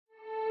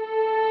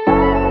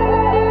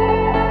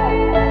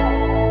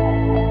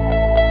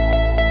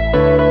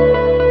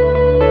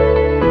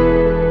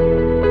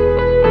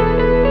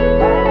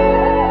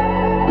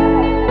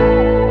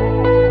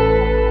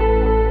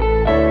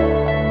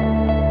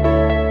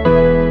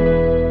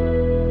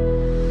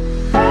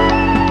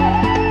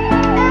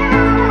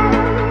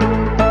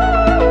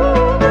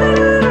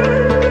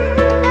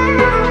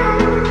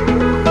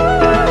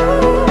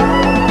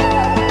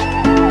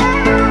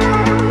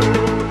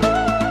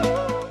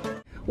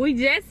We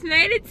just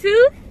made it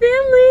to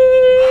Philly.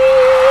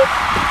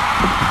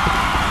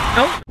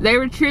 Oh, they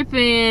were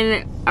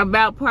tripping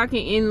about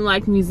parking in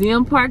like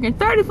museum parking.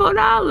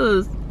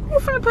 $34. Who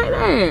finna pay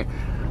that?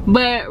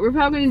 But we're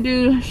probably gonna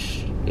do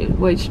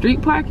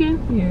street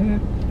parking? Yeah.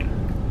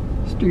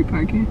 Street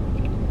parking.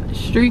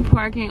 Street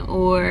parking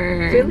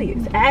or Philly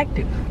is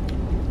active.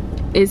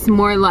 It's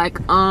more like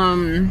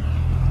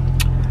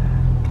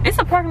it's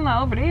a parking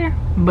lot over there,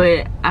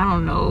 but I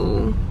don't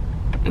know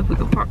if we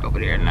can park over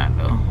there or not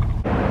though.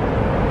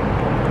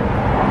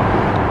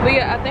 But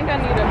yeah, I think I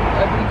need a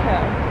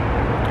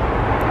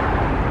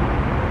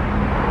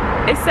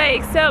decal. It say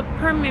except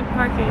permanent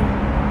parking.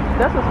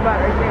 That's a spot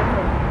right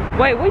there.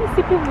 Wait, where you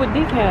see people with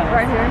decals?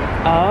 Right here.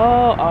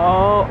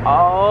 Oh,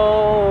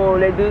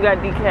 they do got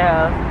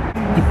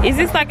decals. Is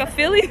this like a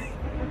Philly?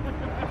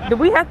 Do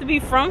we have to be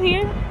from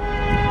here?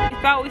 I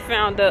thought we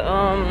found the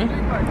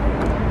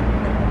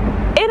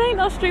it ain't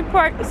no street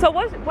park. So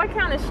what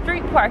kind of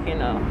street parking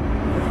though?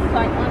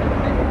 Like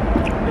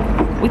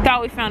we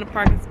thought we found a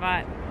parking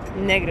spot.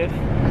 Negative.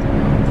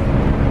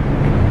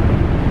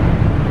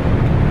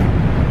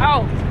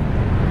 Oh.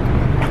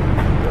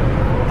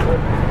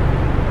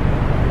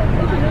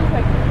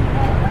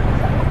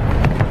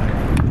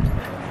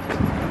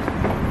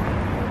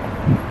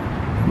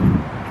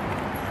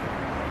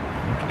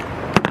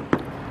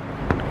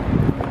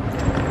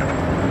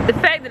 The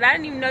fact that I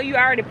didn't even know you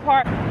already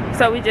parked.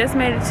 So we just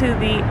made it to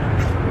the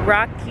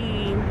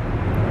Rocky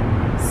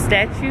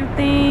statue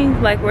thing,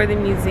 like where the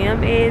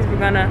museum is. We're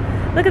gonna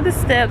look at the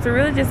steps. We're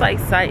really just like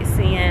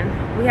sightseeing.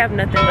 We have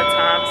nothing but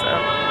time,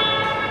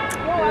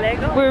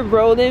 so we're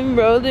rolling.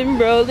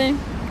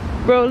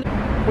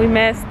 We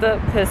messed up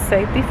because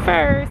safety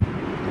first.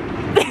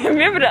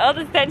 Remember the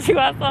other statue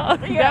I saw?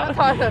 Yeah,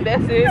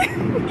 that's it.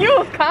 You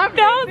was confident.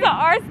 That was the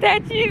art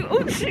statue.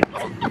 Oh shit.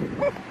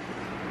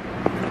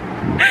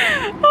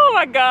 Oh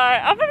my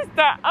god.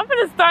 I'm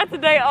gonna start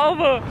today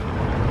over.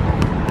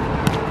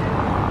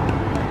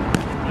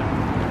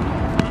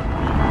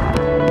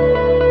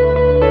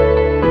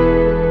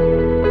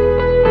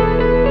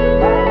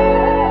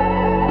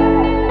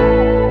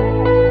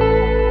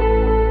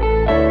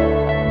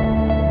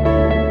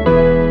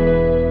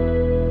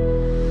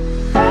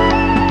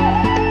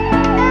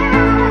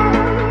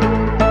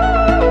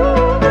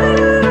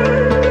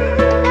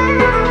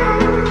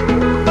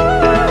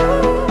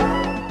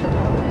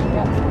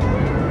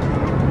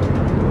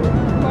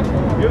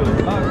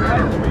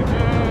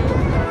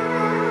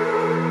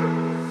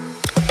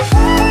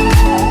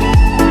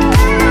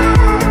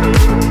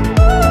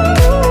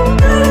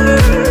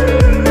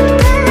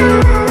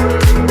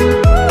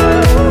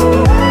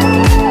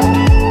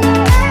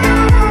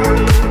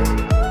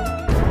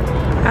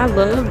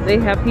 They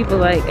have people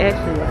like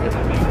actually like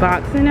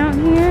boxing out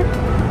here.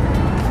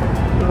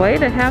 Way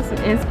to have some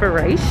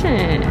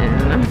inspiration.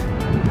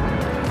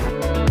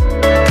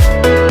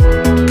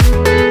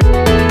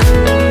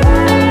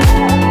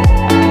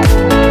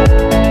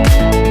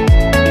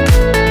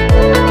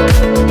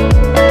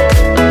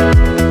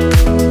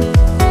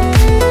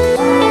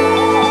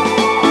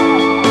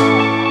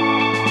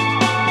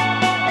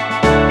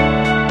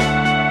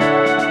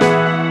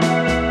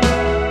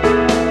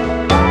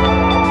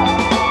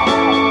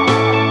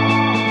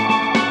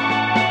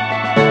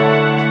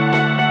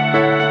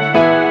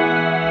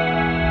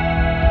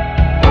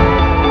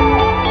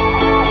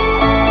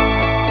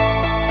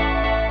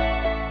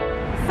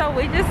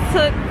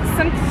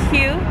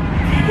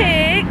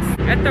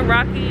 At the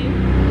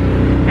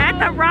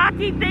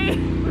Rocky thing.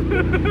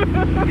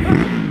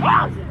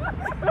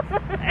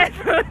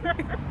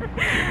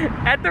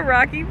 At the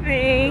Rocky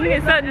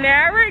thing. So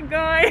now we're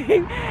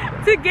going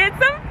to get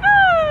some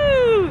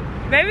food.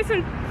 Maybe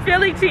some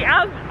Philly cheese.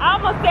 I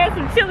almost said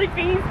some chili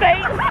bean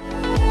steaks.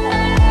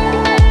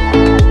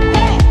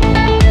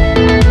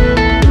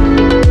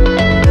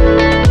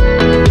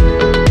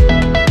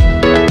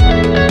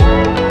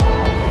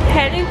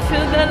 Heading to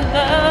the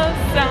love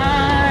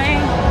sign.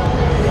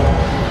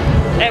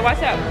 Hey,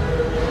 watch out.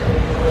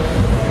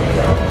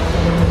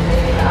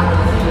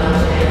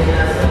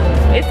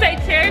 It say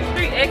Cherry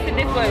Street, exit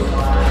this way.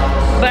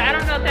 But I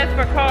don't know if that's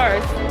for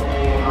cars.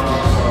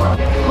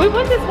 We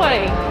went this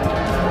way.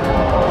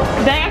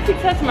 Dang, I keep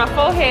touching my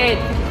forehead.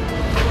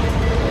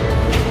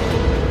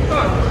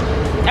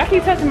 I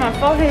keep touching my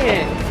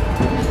forehead.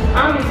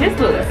 This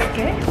looks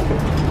okay.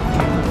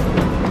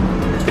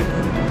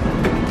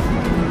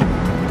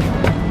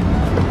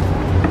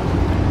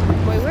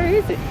 Wait, where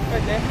is it?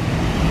 Right there.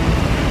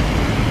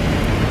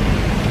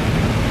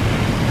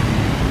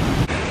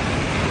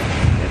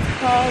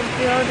 Tall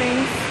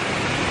buildings.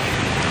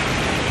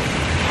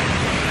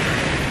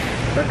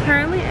 We're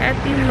currently at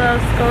the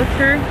love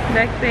sculpture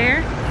back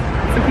there.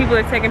 Some people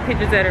are taking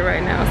pictures at it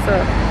right now, so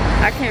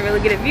I can't really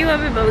get a view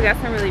of it, but we got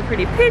some really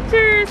pretty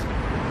pictures.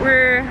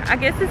 I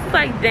guess this is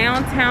like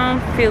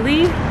downtown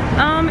Philly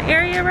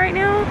area right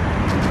now,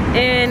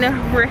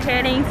 and we're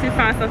heading to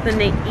find something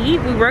to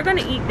eat. We were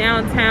gonna eat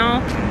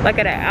downtown, like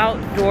at an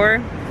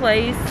outdoor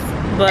place,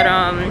 but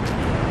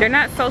they're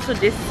not social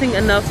distancing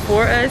enough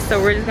for us, so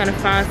we're just gonna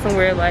find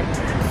somewhere like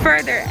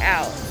further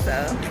out.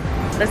 So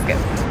let's go.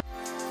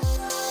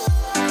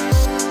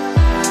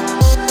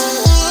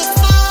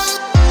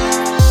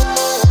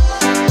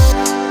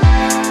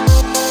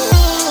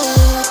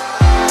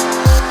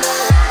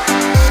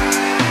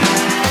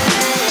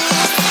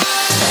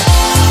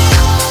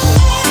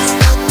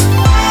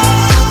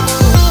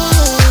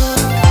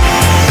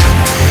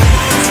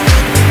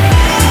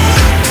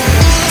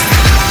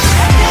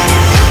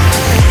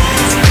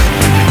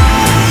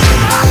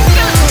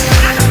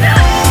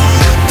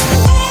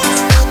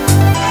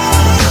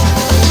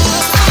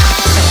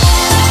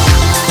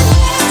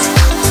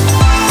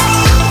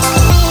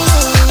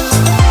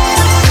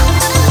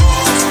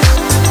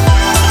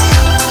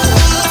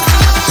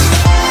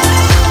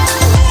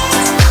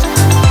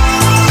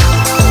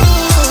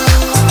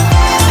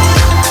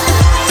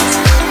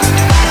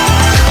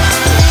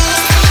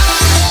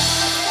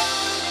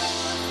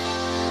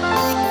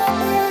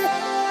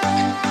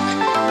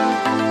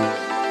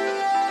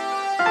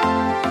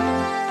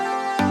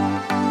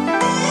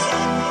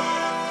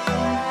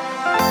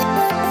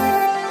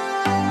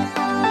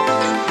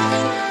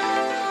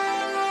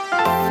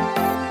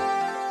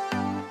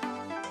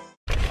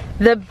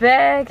 The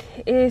bag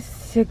is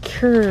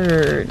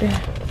secured.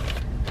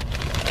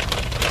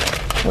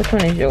 Which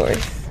one is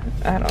yours?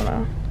 I don't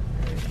know.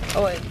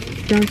 Oh wait.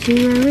 Don't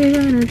you worry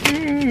about a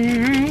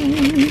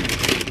thing.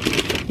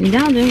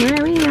 Don't you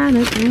worry about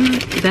a thing.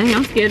 Dang,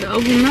 I'm scared to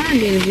open mine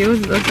then if yours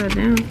is upside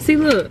down. See,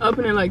 look.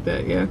 Open it like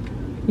that, yeah.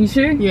 You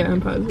sure? Yeah,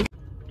 I'm positive.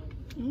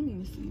 I don't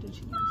even see the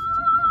cheese.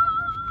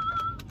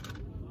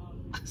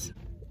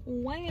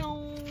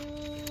 Wow.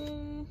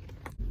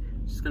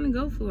 Just gonna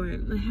go for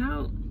it. Like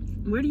how,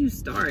 where do you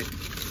start?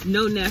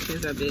 No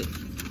napkins, I bet.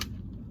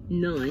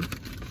 None.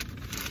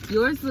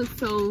 Yours looks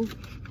so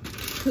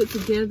put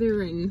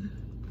together and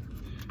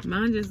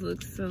mine just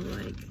looks so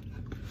like,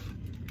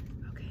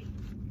 okay.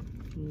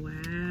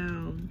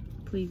 Wow.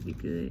 Please be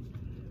good.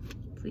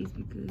 Please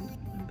be good.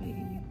 I'm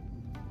begging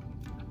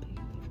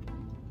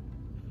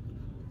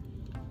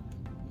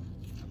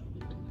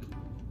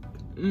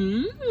you.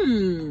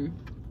 Mmm.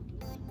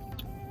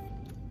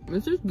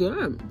 This is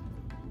good.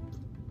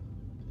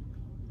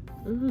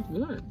 This is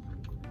good.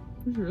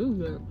 This is really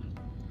good.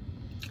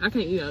 I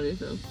can't eat all this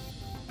though.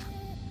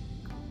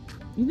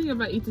 You think if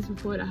I eat this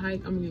before the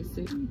hike, I'm gonna get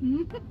sick?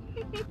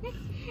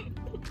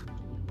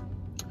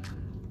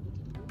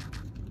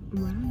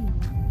 Wow.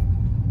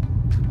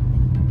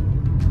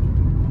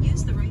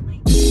 Use the right